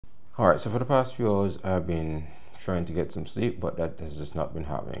All right, so for the past few hours, I've been trying to get some sleep, but that has just not been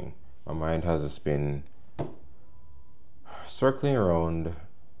happening. My mind has just been circling around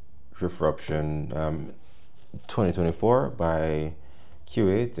Disruption 2024 by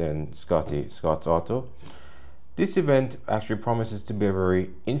Q8 and Scott's Auto. This event actually promises to be a very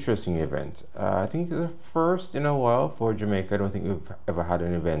interesting event. I think it's the first in a while for Jamaica. I don't think we've ever had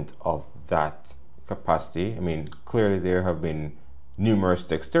an event of that capacity. I mean, clearly there have been numerous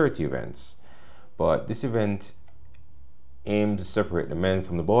dexterity events, but this event aims to separate the men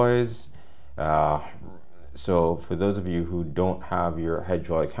from the boys. So for those of you who don't have your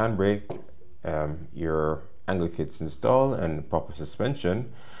hydraulic handbrake, your angle kits installed and proper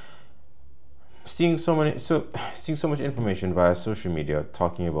suspension, seeing so much information via social media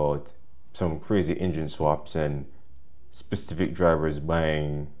talking about some crazy engine swaps and specific drivers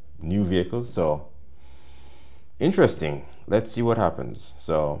buying new vehicles. So interesting. Let's see what happens.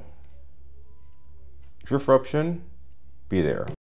 So Disruption, be there.